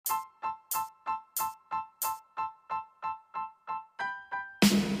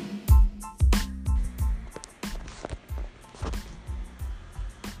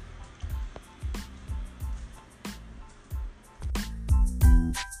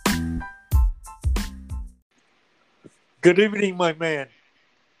Good evening, my man.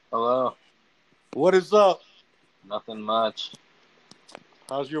 Hello. What is up? Nothing much.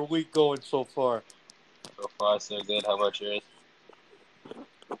 How's your week going so far? So far, so good. How about yours?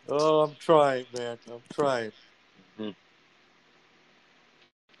 Oh, I'm trying, man. I'm trying. Hmm.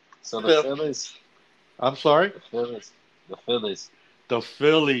 So the The, Phillies, I'm sorry? the Phillies, the Phillies. The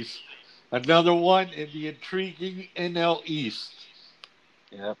Phillies. Another one in the intriguing NL East.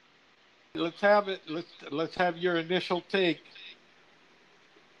 Yep. Let's have it. Let's have your initial take.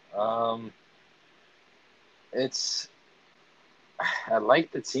 Um, it's I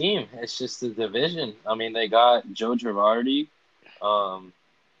like the team. It's just the division. I mean, they got Joe Girardi, um,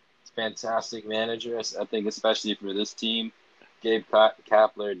 fantastic manager. I think especially for this team, Gabe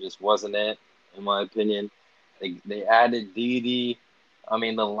Kapler just wasn't it, in my opinion. They added Didi. I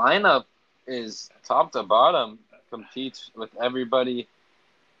mean, the lineup is top to bottom, competes with everybody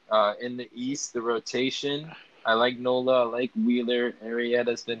in the East. The rotation. I like Nola. I like Wheeler.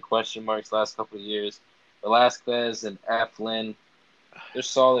 Arrieta's been question marks last couple of years. Velasquez and Eflin, they're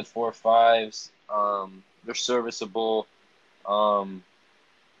solid 4 5s. They're serviceable. Um,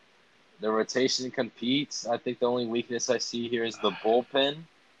 the rotation competes. I think the only weakness I see here is the bullpen.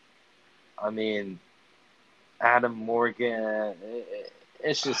 I mean, Adam Morgan,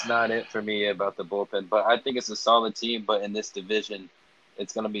 it's just not it for me about the bullpen. But I think it's a solid team. But in this division,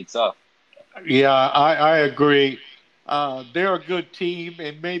 it's going to be tough. Yeah, I agree. They're a good team,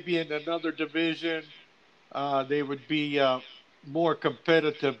 and maybe in another division, they would be more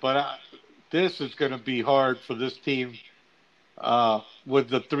competitive. But this is going to be hard for this team with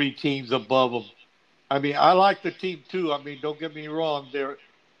the three teams above them. I mean, I like the team too. I mean, don't get me wrong; they're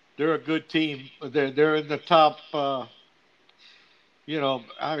a good team. They're in the top. I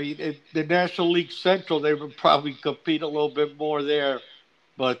mean, the National League Central, they would probably compete a little bit more there,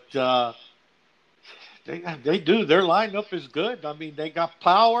 but they do. Their lineup is good. I mean, they got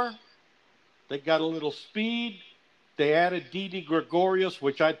power. They got a little speed. They added Didi Gregorius,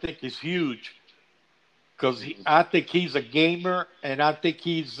 which I think is huge because Mhm. I think he's a gamer, and I think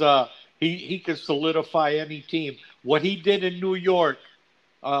he can solidify any team. What he did in New York,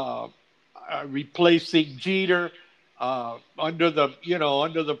 uh, replacing Jeter under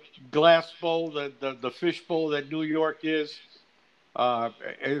the glass bowl, the fish bowl that New York is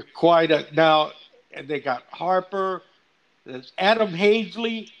quite a now. And they got Harper. There's Adam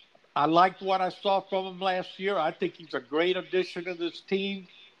Hazley. I liked what I saw from him last year. I think he's a great addition to this team.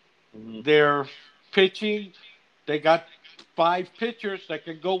 Mhm. Their pitching, they got five pitchers that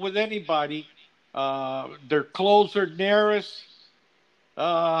can go with anybody. Their closer, Neris,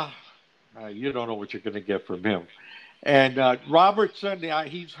 uh, you don't know what you're going to get from him. And Robertson,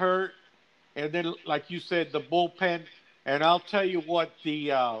 he's hurt. And then, like you said, the bullpen. And I'll tell you what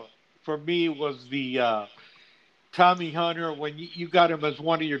for me was the Tommy Hunter. When you got him as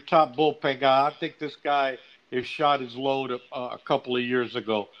one of your top bullpen guys, I think this guy has shot his load a couple of years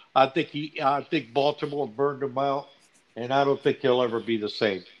ago. I think Baltimore burned him out, and I don't think he'll ever be the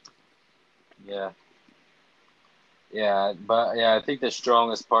same. Yeah. Yeah, but yeah, I think the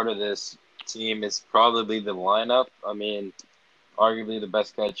strongest part of this team is probably the lineup. I mean, arguably the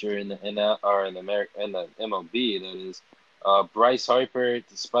best catcher in the NL or in the MLB. That is, Bryce Harper.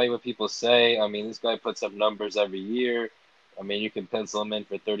 Despite what people say, I mean, this guy puts up numbers every year. I mean, you can pencil him in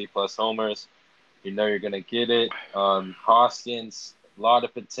for 30 plus homers. You know you're gonna get it. Hoskins, a lot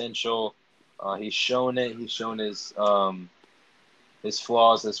of potential. He's shown it. He's shown his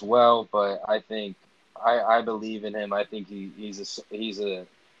flaws as well, but I think I believe in him. I think he's a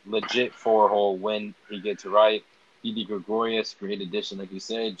legit four hole when he gets right. Didi Gregorius, great addition, like you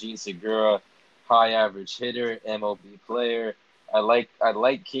said. Gene Segura, high average hitter, MLB player. I like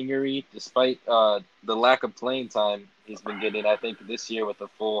Kingery, despite the lack of playing time he's been getting. I think this year with a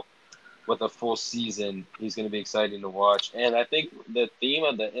full season, he's going to be exciting to watch. And I think the theme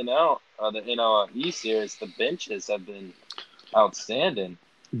of the NL East here is the benches have been outstanding.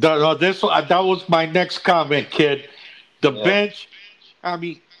 That was my next comment, kid. The Yeah, bench. I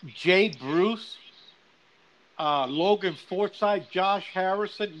mean, Jay Bruce, Logan Forsythe, Josh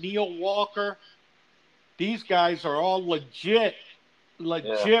Harrison, Neil Walker. These guys are all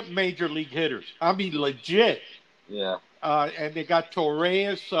yeah, legit major league hitters. I mean, legit. yeah, And they got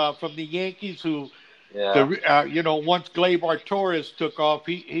Torres from the Yankees, who yeah, once Gleyber Torres took off,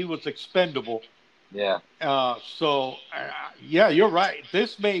 he was expendable. yeah, Yeah, you're right.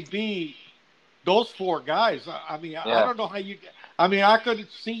 This may be those four guys. I mean, I yeah, don't know how you. I mean, I could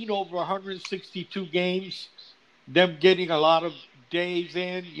have seen over 162 games them getting a lot of days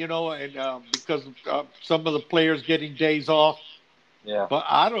in, and because of some of the players getting days off. yeah, But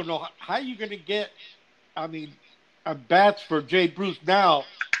I don't know how you going to get. I mean, bats for Jay Bruce. Now,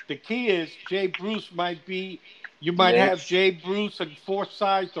 the key is Jay Bruce might be, you might have DH. Jay Bruce and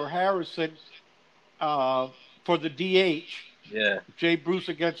Forsythe or Harrison uh, for the DH. Yeah. Jay Bruce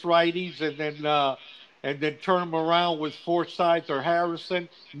against righties, and then turn him around with Forsythe or Harrison.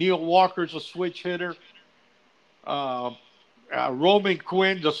 Neil Walker's a switch hitter. Uh, Roman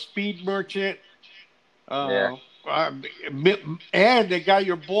Quinn, the speed merchant. Yeah. Uh, uh, and they got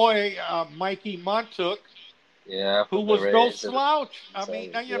your boy Mikey Montook, Yeah. who From the was no Rays. slouch. I So,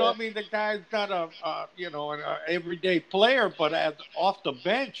 mean, yeah. the guy's not an everyday player, but as off the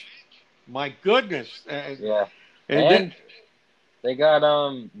bench, my goodness, Yeah. and then, And they got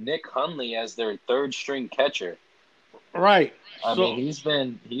Nick Hundley as their third string catcher. right. I mean, So he's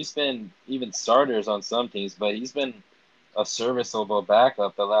been even starters on some teams, but he's been a serviceable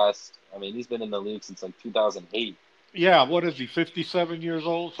backup the last. I mean, he's been in the league since like 2008. yeah, what is he? 57 years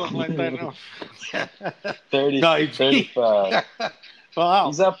old, something like that. No, 30, no, 35. wow.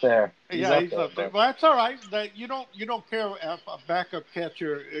 He's up there. He's Yeah, up he's there, up there. but Well, that's all right. That you don't care if a backup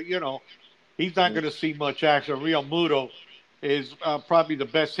catcher. He's not mhm, going to see much action. Real Muto is probably the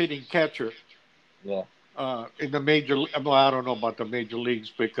best hitting catcher yeah, in the major. Well, I don't know about the major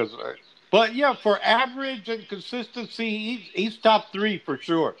leagues because, but yeah, for average and consistency, he's top three for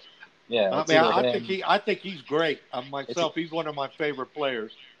sure. yeah. I It's mean, either him. I think he's great. It's Myself, he's one of my favorite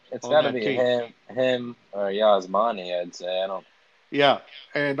players it's on got to that be team. him or Yasmani. I'd say. I don't. Yeah,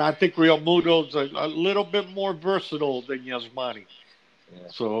 and I think Real Muto's a little bit more versatile than Yasmani. Yeah,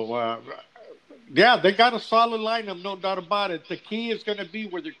 So yeah, they got a solid lineup, no doubt about it. The key is going to be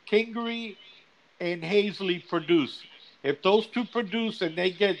whether Kingery and Hazley produce. If those two produce and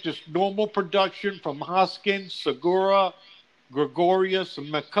they get just normal production from Hoskins, Segura, Gregorius, and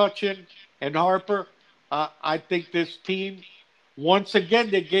McCutcheon and Harper, I think this team, once again,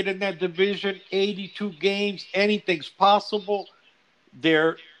 they get in that division, 82 games, anything's possible.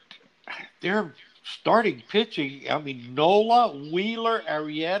 They're they're starting pitching. I mean, Nola, Wheeler,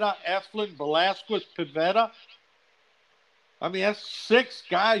 Arrieta, Eflin, Velasquez, Pivetta. I mean, that's six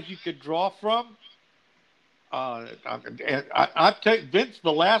guys you could draw from. I take Vince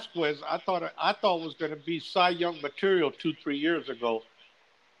Velasquez. I thought was going to be Cy Young material 2 3 years ago,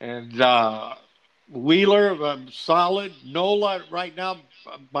 and Wheeler solid. Nola right now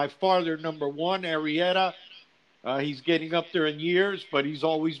by far their number one. Arrieta, he's getting up there in years, but he's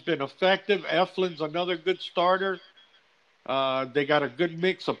always been effective. Eflin's another good starter. They got a good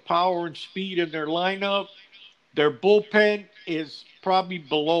mix of power and speed in their lineup. Their bullpen is probably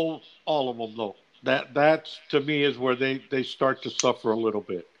below all of them, though. That's to me is where they start to suffer a little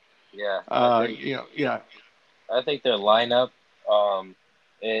bit. yeah. I think Yeah, I think their lineup,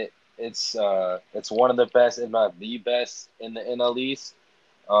 it's one of the best, if not the best, in the NL East.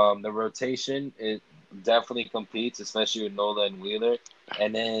 The rotation it definitely competes, especially with Nola and Wheeler.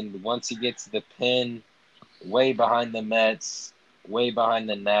 And then once he gets the pin, way behind the Mets, way behind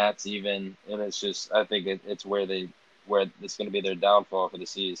the Nats, even, and it's just I think it's where it's going to be their downfall for the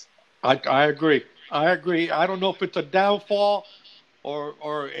season. I agree. I agree. I don't know if it's a downfall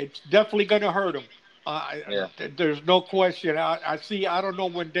or it's definitely going to hurt them. Yeah, There's no question. I see. I don't know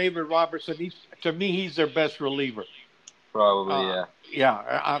when David Robertson. To me, he's their best reliever. probably. Yeah,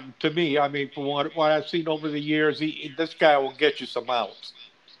 Yeah, to me, I mean, from what I've seen over the years, this guy will get you some outs.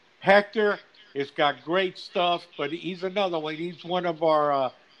 Hector has got great stuff, but he's another one. He's one of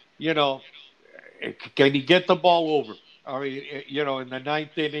our, you know, can he get the ball over? I mean, in the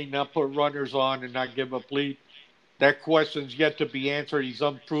ninth inning, not put runners on and not give up lead. That question's yet to be answered. He's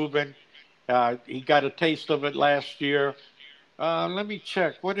unproven. He got a taste of it last year. Let me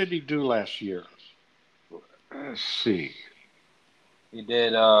check. What did he do last year? Let's see. he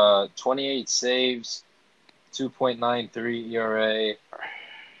did 28 saves, 2.93 ERA,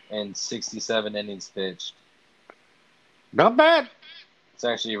 and 67 innings pitched. Not bad. It's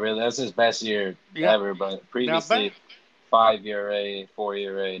actually really that's his best year Yeah, ever. But not bad. previously, 5 ERA, 4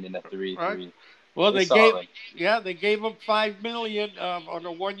 ERA, and then a three Right. three. Well, He's solid. they gave him 5 million on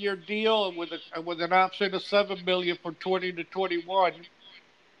a 1 year deal, and with an option of 7 million from 20 to 21.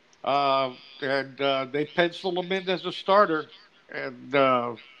 And they penciled him in as a starter, and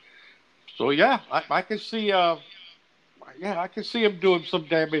so yeah, I can see. I can see him doing some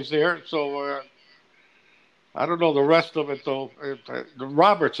damage there. So I don't know the rest of it though.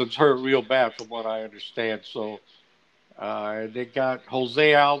 Robertson's hurt real bad, from what I understand. So they got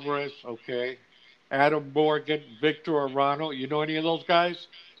Jose Alvarez, okay, Adam Morgan, Victor Arano. You know any of those guys?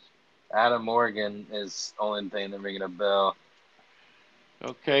 Adam Morgan is the only thing that ringing a bell.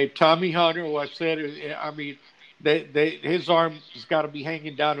 Okay, Tommy Hunter, who I said, I mean, his arm has got to be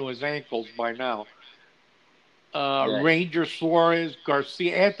hanging down to his ankles by now. Yeah. Ranger Suarez,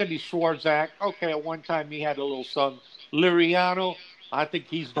 Garcia, Anthony Swarzak. Okay, at one time he had a little son. Liriano, I think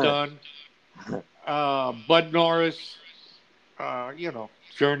he's done. Bud Norris,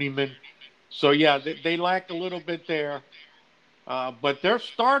 journeyman. So yeah, they lack a little bit there. But their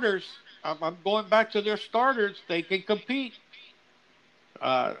starters, I'm going back to their starters. They can compete.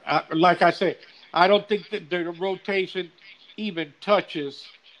 Like I say, I don't think that their rotation even touches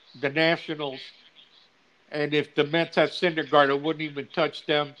the Nationals. And if the Mets had Syndergaard, it wouldn't even touch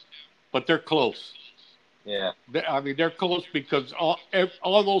them. But they're close. Yeah. I mean, they're close because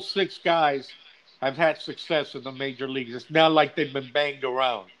all those six guys have had success in the major leagues. It's not like they've been banged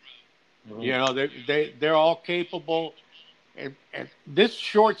around. Hmm. They're all capable. And this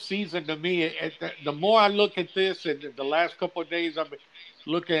short season to me, the more I look at this, and the last couple of days I've been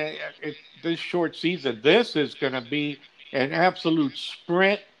looking at this short season, this is going to be an absolute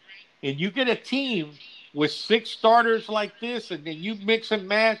sprint. And you get a team with six starters like this, and then you mix and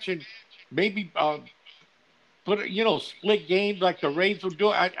match, and maybe split games like the Rays will do.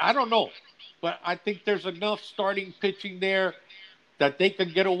 I don't know, but I think there's enough starting pitching there that they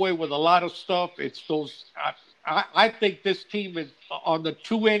can get away with a lot of stuff. It's those. I think this team is on the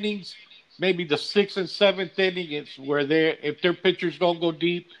 2 innings, maybe the sixth and seventh inning. It's where they, if their pitchers don't go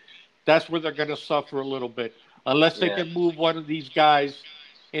deep, that's where they're going to suffer a little bit, unless they Yeah. can move one of these guys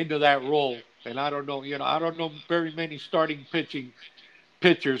into that role. And I don't know. I don't know very many starting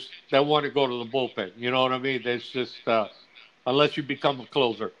pitchers that want to go to the bullpen. You know what I mean? It's just unless you become a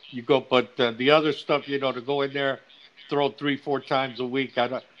closer, you go. But the other stuff, to go in there, throw 3, 4 times a week,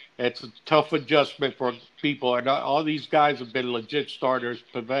 it's a tough adjustment for people. And all these guys have been legit starters: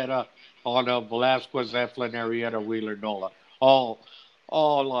 Pivetta, Arnold, Velasquez, Eflin, Arrieta, Wheeler, Nola, all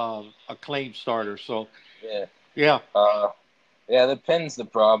acclaimed starters. So Yeah. yeah, Uh, yeah, the pin's the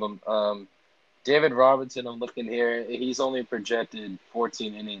problem. David Robinson, I'm looking here. He's only projected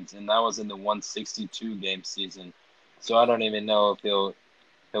 14 innings, and that was in the 162 game season. So I don't even know if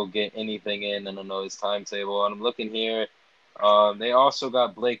he'll get anything in. I don't know his timetable. And I'm looking here. They also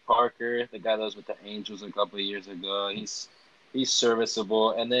got Blake Parker, the guy that was with the Angels a couple of years ago. He's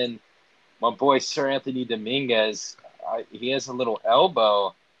serviceable. And then my boy Sir Anthony Dominguez, he has a little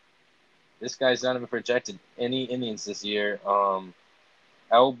elbow. This guy's not even projected any innings this year.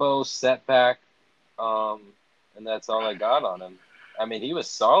 Elbow setback, um, and that's all I got on him. I mean, he was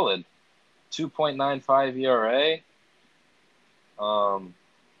solid. 2.95 ERA. Um,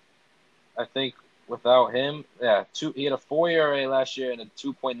 I think without him, yeah, he had a 4 ERA last year and a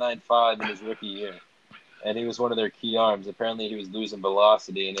 2.95 in his rookie year. And he was one of their key arms. Apparently, he was losing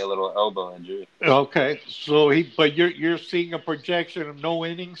velocity and he had a little elbow injury. okay. But you're seeing a projection of no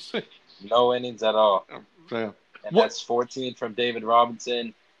innings. No innings at all. So, And what? that's 14 from David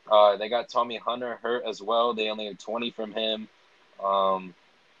Robinson. They got Tommy Hunter hurt as well. They only have 20 from him. Um,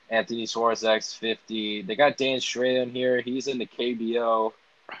 Anthony Swarzak's 50. They got Dan Strahan here. He's in the KBO,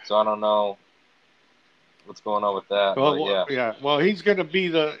 so I don't know what's going on with that. But Well, yeah, yeah. Well, he's going to be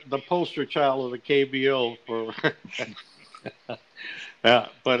the poster child of the KBO for. Yeah,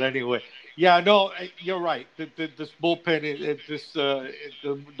 but anyway, yeah, no, you're right. This bullpen,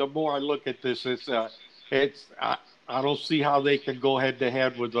 the more I look at this, it's I don't see how they can go head to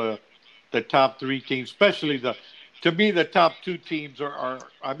head with the top three teams, especially to me the top two teams are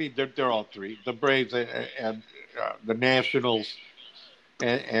I mean they're all three, the Braves and the Nationals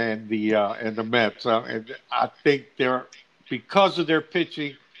and the Mets, and I think they're because of their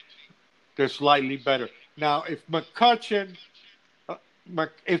pitching, they're slightly better. Now, if McCutcheon uh,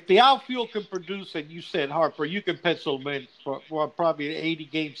 if the outfield can produce, and you said Harper, you can pencil them in for probably an 80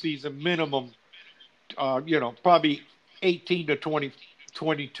 game season minimum. Probably 18 to 20,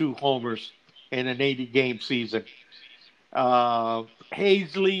 22 homers in an 80 game season.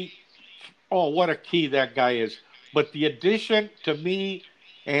 Hazley, oh, what a key that guy is. But the addition to me,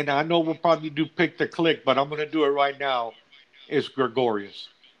 and I know we'll probably do pick the click, but I'm going to do it right now, is Gregorius.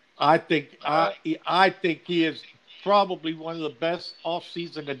 I think uh, I think he is probably one of the best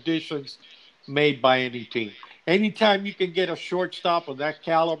offseason additions made by any team. Anytime you can get a shortstop of that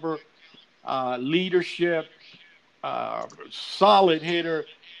caliber, leadership, solid hitter,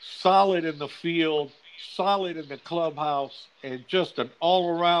 solid in the field, solid in the clubhouse, and just an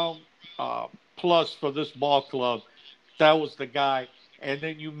all-around uh, plus for this ball club. That was the guy. And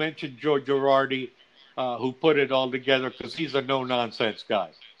then you mentioned Joe Girardi, who put it all together because he's a no-nonsense guy,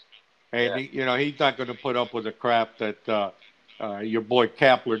 and yeah, he's not going to put up with the crap that your boy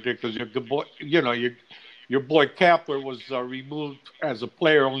Kapler did because your boy Kapler was removed as a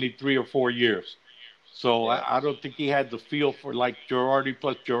player only 3 or 4 years. So yeah, I don't think he had the feel for like Girardi.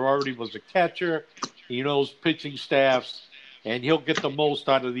 Plus, Girardi was a catcher. He knows pitching staffs, and he'll get the most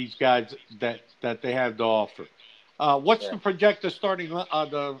out of these guys that they have to offer. What's Yeah, the projected the starting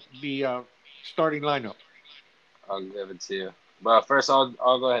lineup? I'll give it to you. But first, I'll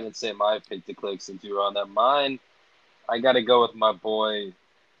go ahead and say my pick to click since you were on that. Mine, I got to go with my boy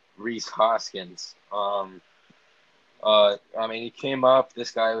Reese Hoskins. I mean, he came up.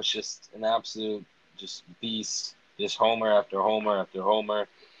 This guy was just an absolute just beast. Just homer after homer after homer.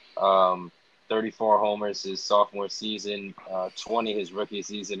 Um, 34 homers his sophomore season, 20 his rookie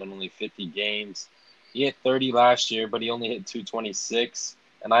season, and only 50 games. He hit 30 last year, but he only hit 226.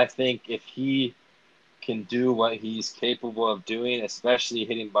 And I think if he can do what he's capable of doing, especially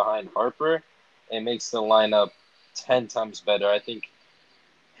hitting behind Harper, it makes the lineup 10 times better. I think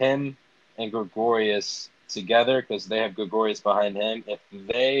him and Gregorius together, because they have Gregorius behind him, if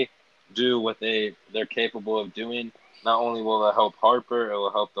they do what they're capable of doing, not only will it help Harper, it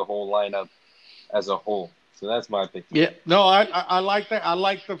will help the whole lineup as a whole. So that's my pick to Yeah, click. no, I like that. I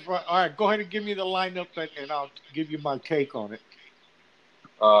like the. All right, go ahead and give me the lineup, and I'll give you my take on it.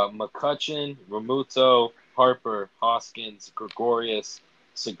 McCutchen, Ramuto, Harper, Hoskins, Gregorius,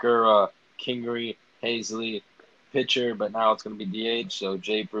 Segura, Kingery, Hazley, pitcher, but now it's going to be DH. So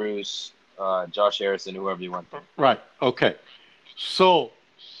Jay Bruce, Josh Harrison, whoever you want there. Right. Okay. So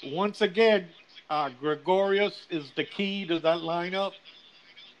once again, Gregorius is the key to that lineup.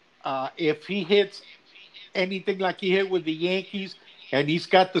 If he hits anything like he hit with the Yankees, and he's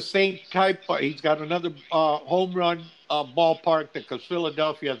got the same type, he's got another home run ballpark because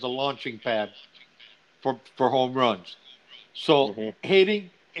Philadelphia has a launching pad for home runs. So Mm-hmm. hitting,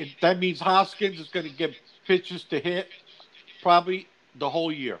 that means Hoskins is going to get pitches to hit probably the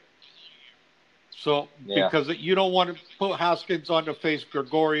whole year. So Yeah. because you don't want to put Hoskins on the face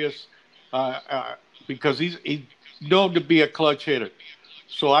Gregorius because he's known to be a clutch hitter.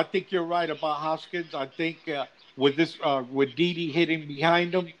 So I think you're right about Hoskins. I think with Didi hitting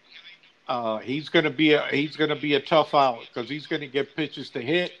behind him, he's going to be a tough out because he's going to get pitches to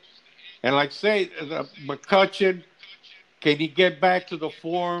hit. And like say McCutcheon, can he get back to the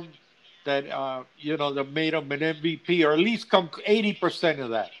form that that made him an MVP or at least come 80% of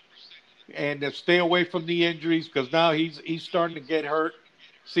that? And stay away from the injuries because now he's starting to get hurt.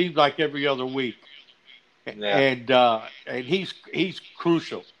 Seems like every other week, Yeah. and he's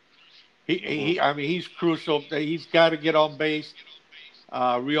crucial. Mm-hmm. I mean he's crucial. He's got to get on base.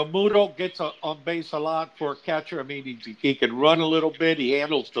 Real Muto gets on base a lot for a catcher. I mean he can run a little bit. He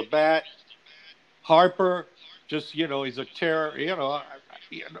handles the bat. Harper, just he's a terror.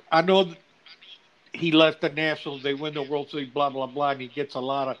 I know he left the Nationals. They win the World Series. Blah blah blah. And he gets a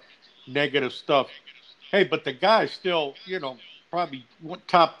lot of negative stuff. Hey, but the guy's still, probably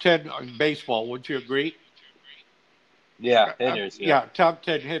top 10 in baseball. Wouldn't you agree? Yeah. Hitters. Yeah. Yeah, top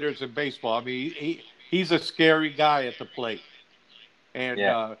 10 hitters in baseball. I mean, he's a scary guy at the plate. And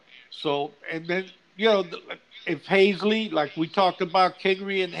Yeah. and then, if Hazley, like we talked about,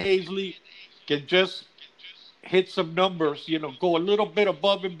 Kingery and Hazley can just hit some numbers, go a little bit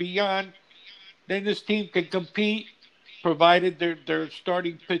above and beyond, then this team can compete, provided their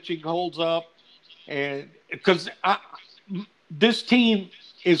starting pitching holds up. And because this team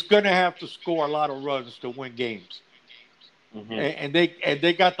is going to have to score a lot of runs to win games, Mm-hmm. and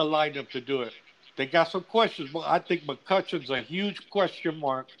they got the lineup to do it. They got some questions, but I think McCutcheon's a huge question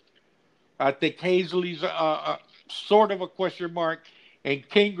mark. I think Hazley's sort of a question mark, and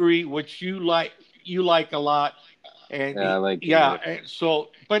Kingery, which you like a lot, and Yeah. I like yeah, Kingery. and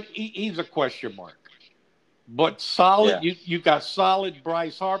but he's a question mark. But solid, Yeah. you got solid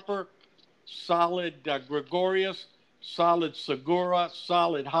Bryce Harper, solid Gregorius, solid Segura,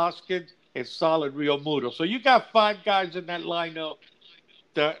 solid Hoskins, and solid Real Muto. So you got five guys in that lineup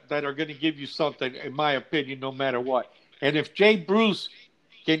that are going to give you something, in my opinion, no matter what. And if Jay Bruce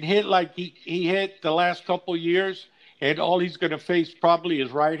can hit like he hit the last couple years, and all he's going to face probably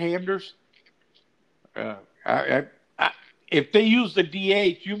is right-handers, uh, I, I, if they use the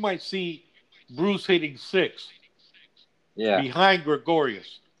DH, you might see Bruce hitting six Yeah. behind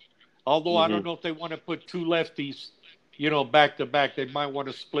Gregorius. Although I Mm-hmm. don't know if they want to put two lefties, back to back. They might want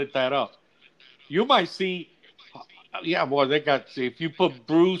to split that up. You might see, yeah, well, they got, if you put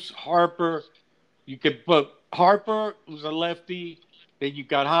Bruce, Harper, you could put Harper, who's a lefty, then you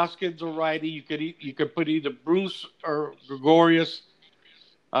got Hoskins, a righty. You could put either Bruce or Gregorius.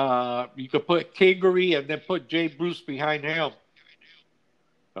 You could put Kingery and then put Jay Bruce behind him.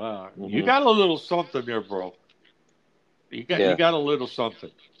 You Mm-hmm. got a little something there, bro. You Yeah. got a little something.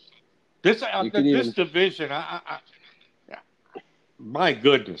 You could This even. division, my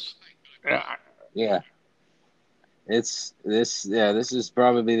goodness. Yeah. It's this. Yeah, this is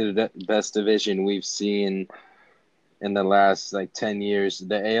probably the best division we've seen in the last like 10 years.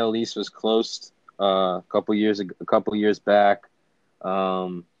 The AL East was close a couple years back.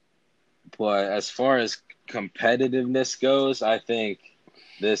 Um, but as far as competitiveness goes, I think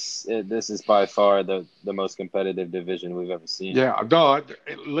this is by far the most competitive division we've ever seen. Yeah, no,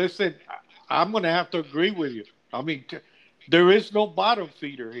 listen, I'm going to have to agree with you. I mean, there is no bottom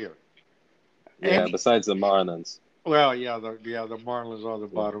feeder here. Yeah, Any, besides the Marlins. well, the Marlins are the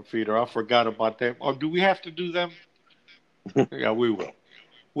bottom feeder. I forgot about them. Oh, do we have to do them? Yeah, we will.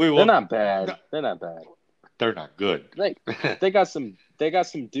 We They're will. not No, bad. They're not bad. they're not good. Like they got some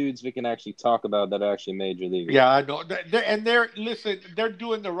dudes we can actually talk about that are actually major leaguers. Yeah, I know. And listen, they're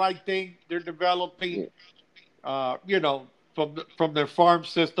doing the right thing. They're developing, Yeah. from their farm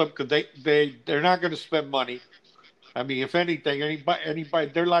system because they're not going to spend money. I mean, if anything,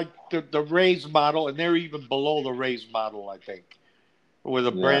 anybody, they're like the Rays model, and they're even below the Rays model, I think, with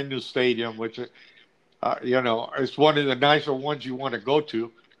a Yeah. brand new stadium, which, it's one of the nicer ones you want to go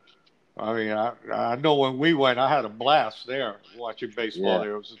to. I mean, I know when we went, I had a blast there watching baseball. Yeah.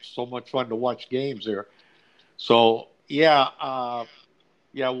 There, it was so much fun to watch games there. So yeah,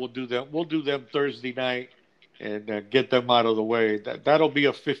 we'll do them. We'll do them Thursday night and get them out of the way. That'll be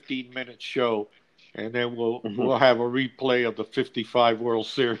a 15-minute show, and then we'll have a replay of the '55 World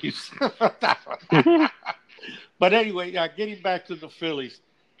Series. But anyway, getting back to the Phillies.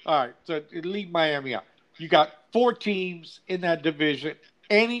 All right, so leave Miami out. You got four teams in that division.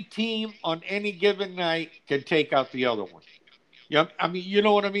 Any team on any given night can take out the other one. Yeah, I mean, you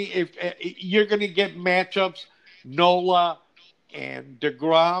know what I mean. If you're going to get matchups, Nola and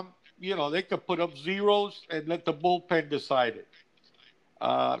Degrom, they could put up zeros and let the bullpen decide it.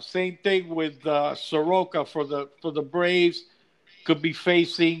 Same thing with Soroka for the Braves. Could be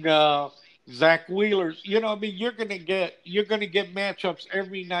facing Zach Wheeler's. I mean, you're gonna get matchups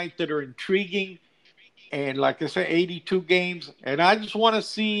every night that are intriguing. And like I said, 82 games, and I just want to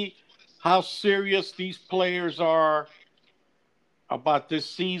see how serious these players are about this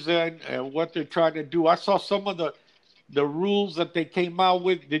season and what they're trying to do. I saw some of the rules that they came out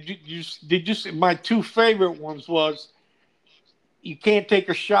with. Did you see? My two favorite ones was you can't take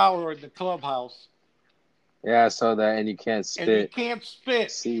a shower in the clubhouse, Yeah, I saw that, and you can't and you spit, can't spit. A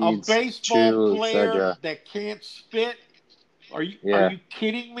seeds, baseball chew, player etc. that can't spit. Are you are Yeah. you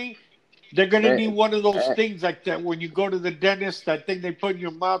kidding me? They're gonna Eh, need one of those eh. things like that when you go to the dentist. That thing they put in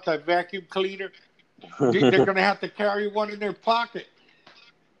your mouth, that vacuum cleaner. They're gonna have to carry one in their pocket.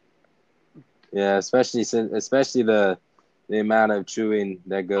 Yeah, especially the amount of chewing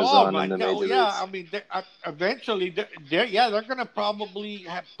that goes Oh on my in the God! major Yeah, I leagues. mean, eventually, they're going to probably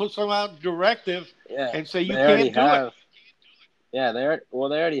put some out directive Yeah, and say you they already can't do it. have. Yeah, they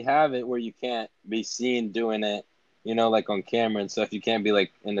already have it where you can't be seen doing it, like on camera and stuff. You can't be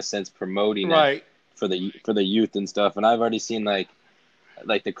like in a sense promoting it Right. for the youth and stuff. And I've already seen like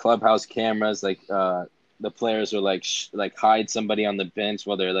the clubhouse cameras, like the players are like like hide somebody on the bench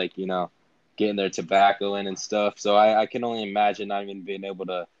while they're like getting their tobacco in and stuff. So I can only imagine not even being able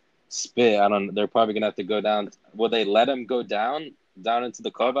to spit. I don't. They're probably gonna have to go down. Will they let them go down into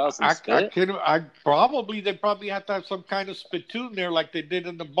the clubhouse and I spit? can. They probably have to have some kind of spittoon there, like they did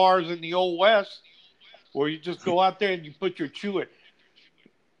in the bars in the old west, where you just go out there and you put your chew it.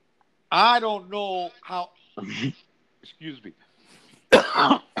 I don't know how. Excuse me.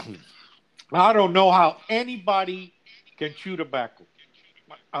 I don't know how anybody can chew tobacco.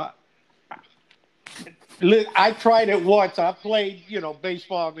 Uh, I tried it once. I played,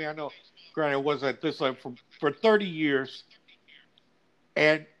 baseball. I mean, I know, granted, it wasn't this like for 30 years,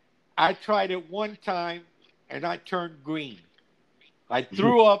 and I tried it one time, and I turned green. I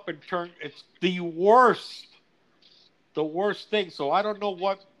threw up and turned. It's the worst thing. So I don't know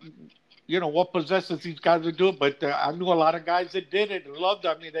what possesses these guys to do it, but I knew a lot of guys that did it and loved it.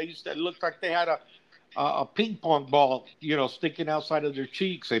 I mean, it looked like they had a ping pong ball, sticking outside of their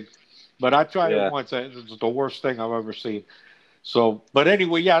cheeks, but I tried it Yeah. once. It's the worst thing I've ever seen. So, but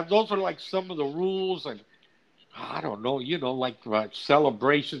anyway, yeah, those are like some of the rules, and I don't know, like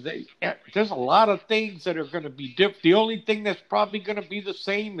celebrations. There's a lot of things that are going to be different. The only thing that's probably going to be the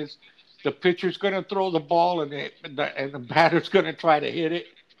same is the pitcher's going to throw the ball, and the batter's going to try to hit it.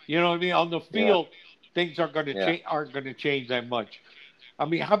 You know what I mean? On the Yeah. field, things are going to Yeah. change. Aren't going to change that much. I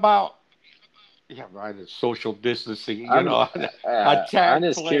mean, how about yeah, right? It's social distancing. I'm A I'm tag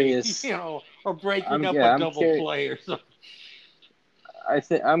just play. curious. Or breaking up a I'm double curious. play or something.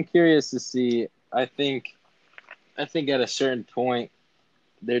 I'm curious to see. I think at a certain point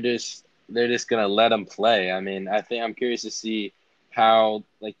they're just gonna let them play. I mean, I'm curious to see how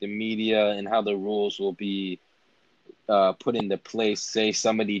like the media and how the rules will be put into place. Say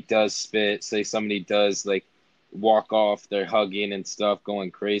somebody does spit, say somebody does like walk off, they're hugging and stuff,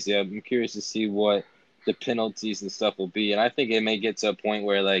 going crazy. I'm curious to see what the penalties and stuff will be, and I think it may get to a point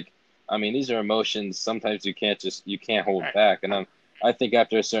where like, I mean, these are emotions. Sometimes you can't hold back, and I think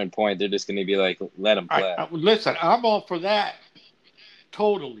after a certain point, they're just going to be like, let them play. Listen, I'm all for that,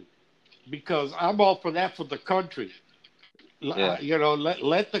 totally, because I'm all for that for the country. Yeah.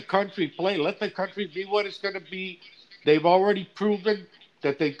 Let the country play. Let the country be what it's going to be. They've already proven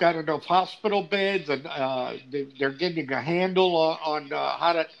that they've got enough hospital beds, and they're getting a handle on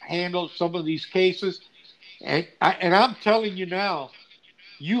how to handle some of these cases. And I'm telling you now,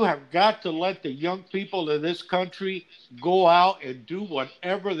 you have got to let the young people of this country go out and do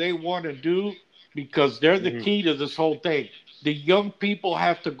whatever they want to do because they're the Mm-hmm. key to this whole thing. The young people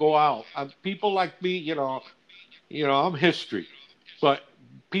have to go out. People like me, I'm history, but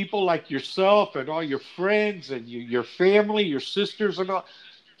people like yourself and all your friends and your family, your sisters and all,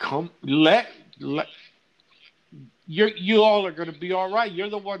 come let you all are going to be all right. You're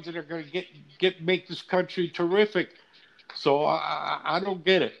the ones that are going to make this country terrific. So I don't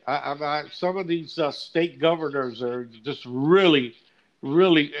get it. Some of these state governors are just really,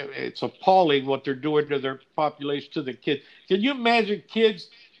 really. It's appalling what they're doing to their population, to the kids. Can you imagine kids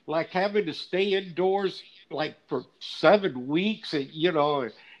like having to stay indoors like for 7 weeks,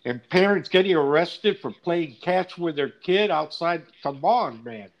 and parents getting arrested for playing catch with their kid outside? Come on,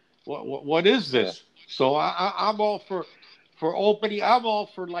 man. What is Yeah. this? So I'm all for opening. I'm all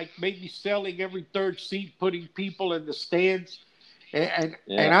for like maybe selling every third seat, putting people in the stands, and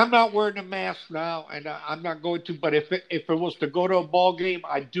I'm not wearing a mask now, and I'm not going to. But if it was to go to a ball game,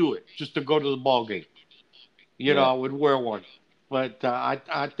 I'd do it just to go to the ball game. Yeah. I would wear one. But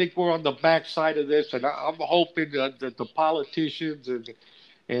I think we're on the backside of this, and I'm hoping that the politicians and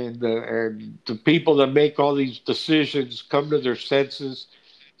the people that make all these decisions come to their senses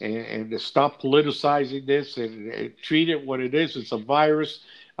and to stop politicizing this and treat it what it is. It's a virus.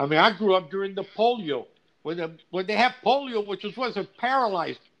 I mean, I grew up during the polio when they have polio, which wasn't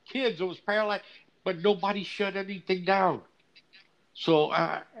paralyzed kids, it was paralyzed, but nobody shut anything down. So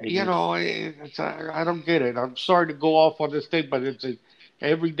Mm-hmm. I don't get it. I'm sorry to go off on this thing, but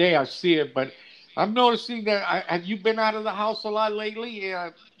every day I see it. But I'm noticing that. Have you been out of the house a lot lately?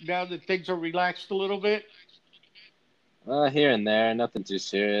 Yeah, now that things are relaxed a little bit. Here and there, nothing too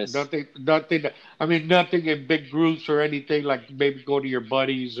serious. Nothing. I mean, nothing in big groups or anything like maybe go to your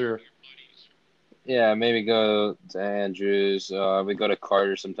buddies or. Yeah, maybe go to Andrews. We go to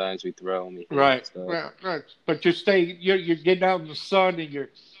Carter sometimes. We throw and we hit and Right, stuff. right. But you're getting out in the sun and you're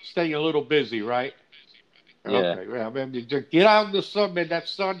staying a little busy, right? Yeah. Okay, well, I mean, just get out in the sun, man. That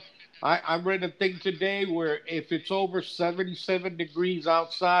sun. I read a thing today where if it's over 77 degrees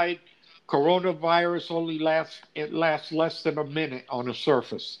outside, coronavirus lasts less than a minute on the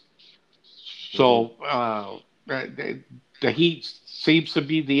surface. Mm-hmm. So the heat seems to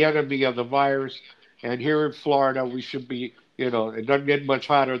be the enemy of the virus. And here in Florida, we should be, it doesn't get much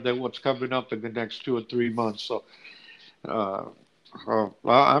hotter than what's coming up in the next 2 or 3 months. So uh, well,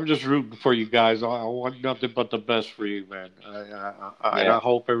 I'm just rooting for you guys. I want nothing but the best for you, man. And Yeah. I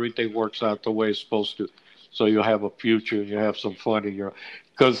hope everything works out the way it's supposed to, so you'll have a future and you have some fun in your.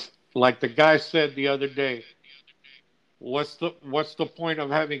 Because, like the guy said the other day, what's the point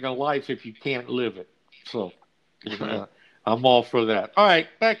of having a life if you can't live it? So, Mm-hmm. I'm all for that. All right,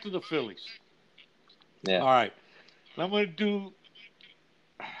 back to the Phillies. Yeah. All right, I'm going to do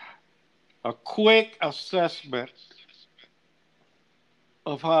a quick assessment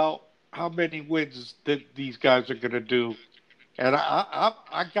of how many wins that these guys are going to do. And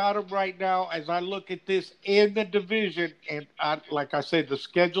I got them right now as I look at this in the division. And like I said, the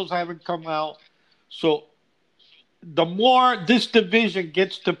schedules haven't come out. So the more this division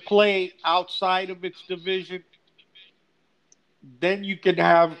gets to play outside of its division, then you can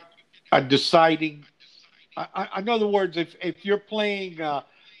have a deciding. In other words, if you're playing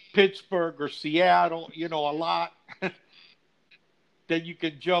Pittsburgh or Seattle, a lot, then you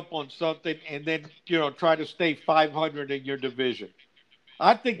can jump on something and then try to stay 500 in your division.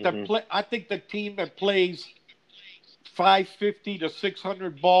 Mm-hmm. I think the team that plays 550 to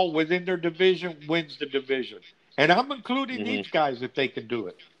 600 ball within their division wins the division. And I'm including Mm-hmm. these guys if they can do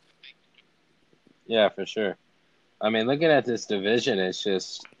it. Yeah, for sure. I mean, looking at this division, it's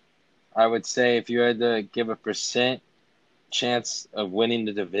just, I would say if you had to give a percent chance of winning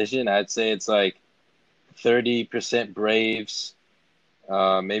the division, I'd say it's like 30% Braves,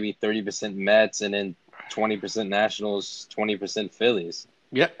 maybe 30% Mets, and then 20% Nationals, 20% Phillies.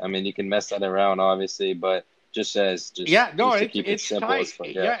 Yeah. I mean, you can mess that around, obviously, but just Yeah, no, to keep it it's simple tight. as fuck.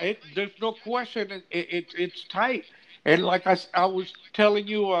 Yeah. Yeah, there's no question. It's tight. And like I was telling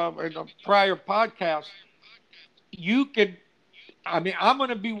you in a prior podcast, you can. I mean, I'm going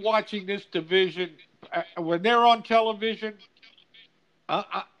to be watching this division when they're on television.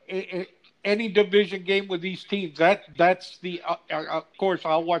 Any division game with these teams, that's the. Of course,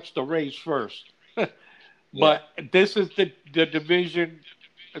 I'll watch the Rays first, Yeah. but this is the division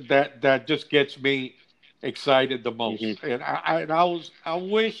that just gets me excited the Hmm. most. And I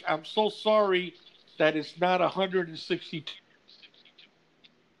wish I'm so sorry that it's not 162.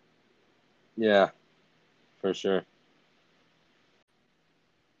 Yeah, for sure.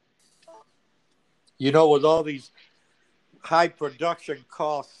 You know, with all these high production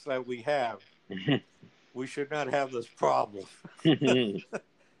costs that we have, we should not have this problem,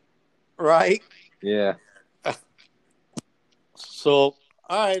 right? Yeah. So,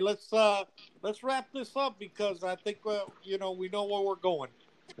 all right, let's wrap this up because I think we know where we're going.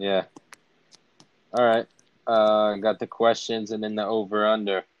 Yeah. All right. Got the questions and then the over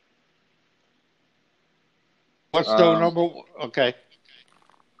under. What's the Um, number? Okay.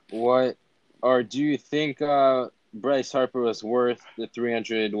 what or do you think Bryce Harper was worth the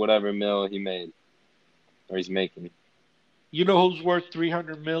 300 whatever mil he made or he's making? You know who's worth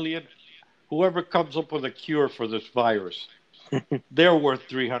 300 million? Whoever comes up with a cure for this virus. They're worth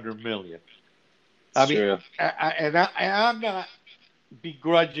 300 million. I It's mean, true. I'm not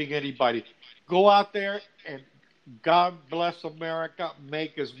begrudging anybody. Go out there and God bless America.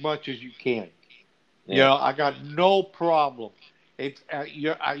 Make as much as you can. You Yeah. know, I got no problem. It's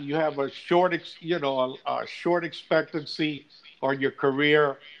you have a short, a short expectancy on your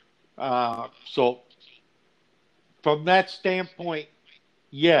career. So from that standpoint,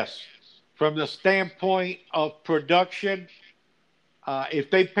 yes. From the standpoint of production, if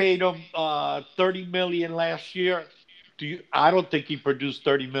they paid him 30 million last year, I don't think he produced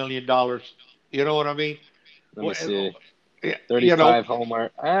 $30 million. You know what I mean? Let me Well, see. you know, 35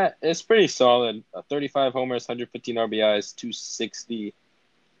 homer. It's pretty solid. 35 homers, 115 RBIs, 260,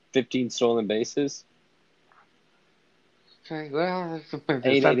 15 stolen bases, okay, well, it depends.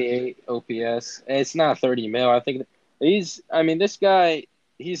 Is that 888 OPS. It's not 30 mil. I think I mean, this guy,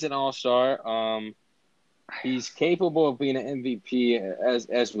 he's an all-star. He's capable of being an MVP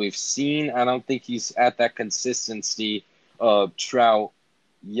as we've seen. I don't think he's at that consistency of Trout,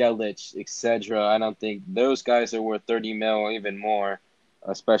 Yelich, etc. I don't think those guys are worth 30 mil or even more,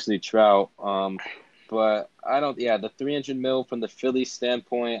 especially Trout. But I don't. Yeah, the 300 mil from the Phillies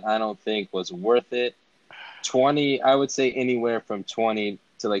standpoint, I don't think was worth it. 20, I would say anywhere from 20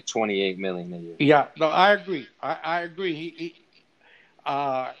 to like 28 million a year. Yeah, no, I agree. I agree.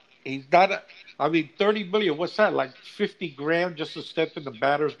 Uh, he's not. I mean, 30 million. What's that? Like 50 grand just to step in the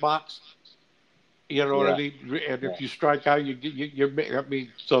batter's box. You know what I Yeah, mean? And yeah, if you strike out, I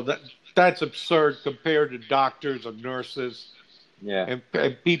mean, so that's absurd compared to doctors and nurses yeah,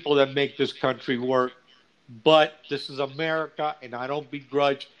 and people that make this country work. But this is America, and I don't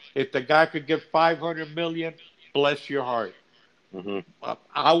begrudge. If the guy could get 500 million, bless your heart. hmm,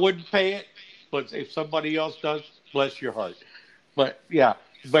 I wouldn't pay it, but if somebody else does, bless your heart. But yeah,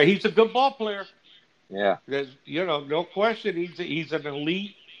 but he's a good ball player. yeah, There's, no question. He's an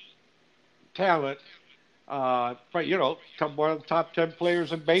elite talent. But one of the top 10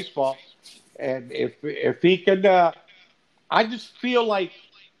 players in baseball. And if he can, I just feel like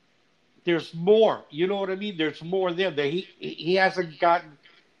there's more. You know what I mean? There's more there that he hasn't gotten.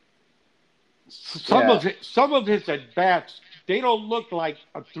 Some yeah, of his at bats, they don't look like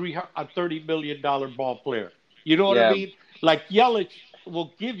a $30 million ball player. You know what I yeah, mean? Like Yelich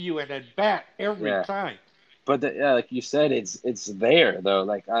will give you an at bat every yeah. time. But yeah, like you said, it's there though.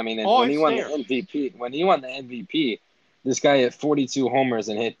 Like I mean, Oh, when he it's won the there. MVP, this guy hit 42 homers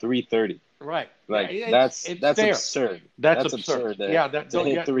and hit 330. Right. Yeah, Like it's that's there. absurd. That's That's absurd. absurd Yeah, to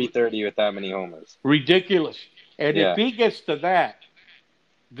hit yeah, 330 with that many homers. ridiculous. And if Yeah. he gets to that,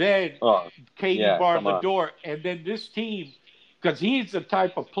 then Oh, Katie yeah. barred Come the on. door, and then this team, because he's the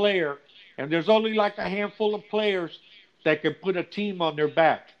type of player, and there's only like a handful of players that can put a team on their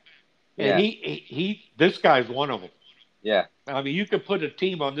back, and Yeah. this guy's one of them. Yeah. I mean, you can put a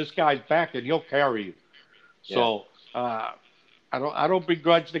team on this guy's back, and he'll carry you. Yeah. So I don't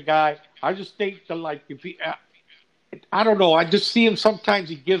begrudge the guy. I just think that like if he, I don't know. I just see him sometimes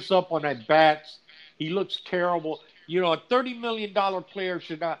he gives up on at bats. He looks terrible. A $30 million player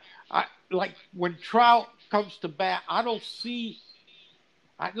should not. I like when Trout comes to bat. I don't see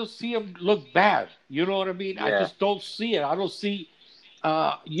him look bad. You know what I mean? I Yeah. just don't see it. I don't see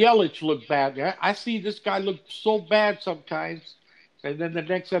Yelich look bad. I see this guy look so bad sometimes, and then the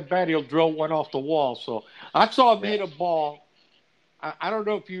next at bat he'll drill one off the wall. So I saw him Yeah. hit a ball I don't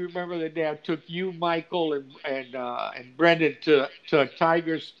know if you remember the day I took you, Michael, and Brendan to a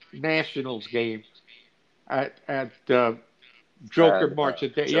Tigers Nationals game at Joker March.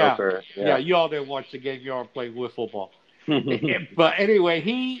 Joker, Yeah, yeah. you all didn't watch the game. You all played wiffle ball. But anyway,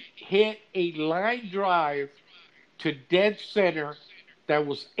 he hit a line drive to dead center that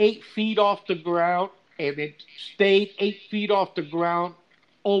was 8 feet off the ground, and it stayed 8 feet off the ground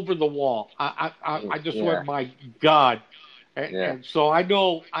over the wall. I just Yeah. went, my God, Yeah. and so I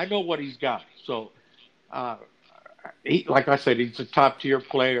know what he's got. So, like I said, he's a top tier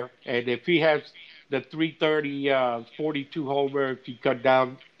player, and if he has the 330, 42 homer, if you cut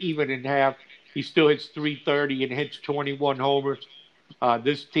down even in half, he still hits 330 and hits 21 homers.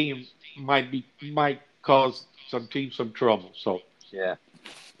 This team might cause some teams some trouble. So Yeah.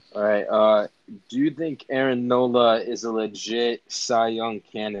 All right. Do you think Aaron Nola is a legit Cy Young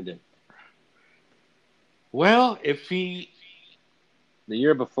candidate? well, if he The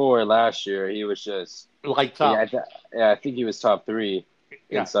year before, last year, he was just lights yeah. out, I think he was top 3 in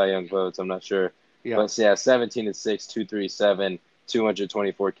yeah, Cy Young votes. I'm not sure, yeah, but yeah, 17-6, 237,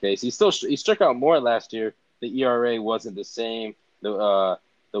 224 Ks. He struck out more last year. The ERA wasn't the same. The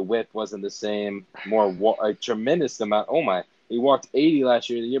whip wasn't the same. A tremendous amount. Oh my! He walked 80 last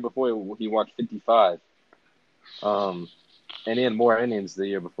year. The year before, he walked 55. And he had more innings the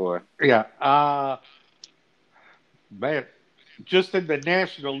year before. yeah. Man, just in the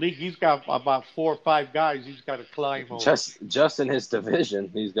National League, he's got about 4 or 5 guys he's got to climb over. Just in his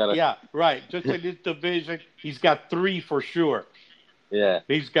division, he's got a Yeah, right. Just in his division, he's got 3 for sure. yeah.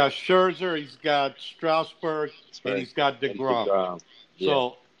 He's got Scherzer, he's got Strasburg, and he's got And DeGrom. Yeah.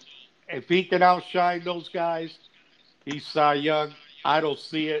 So if he can outshine those guys, he's Cy Young. I don't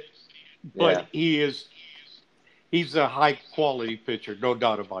see it, but he's a high quality pitcher, no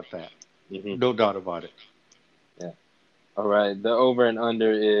doubt about that. Mm-hmm. No doubt about it. Yeah. All right. The over and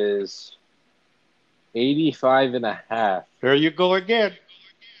under is 85.5. There you go again,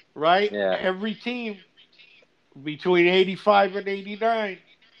 right? Yeah. Every team between 85 and 89.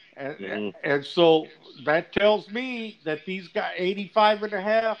 And so that tells me that these guys, 85 and a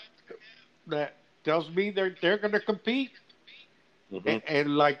half, that tells me they're going to compete. Mm-hmm.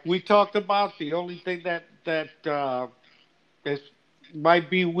 And like we talked about, the only thing that might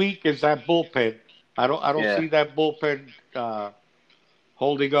be weak is that bullpen. I don't see that bullpen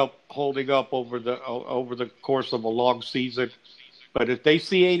holding up over the course of a long season. But if they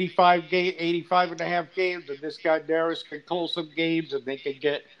see 85 and a half games, and this guy Neris can close some games, and they can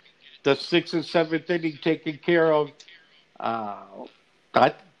get the 6th and 7th inning taken care of,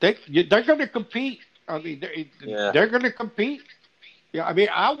 I think they're going to compete. I mean, they're going to compete. Yeah, I mean,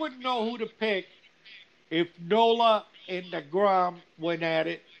 I wouldn't know who to pick if Nola and DeGrom went at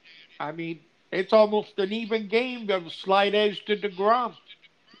it. I mean, it's almost an even game. There's a slight edge to DeGrom,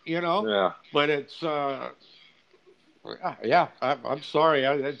 Yeah. But it's yeah. I'm sorry.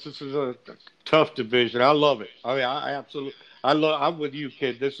 This is a tough division. I love it. I mean, I absolutely. I'm with you,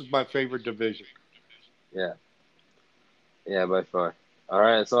 kid. This is my favorite division. Yeah. Yeah, by far. All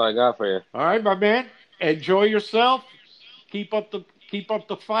right, that's all I got for you. All right, my man. Enjoy yourself. Keep up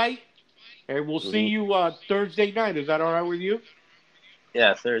the fight, and we'll see you Thursday night. Is that all right with you?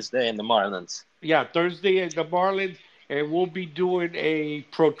 Yeah, Thursday in the Marlins. Yeah, Thursday in the Marlins, and we'll be doing a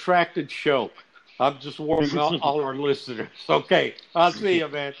protracted show. I'm just warning all our listeners. Okay, I'll see you,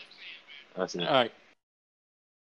 man. I'll see you. All right.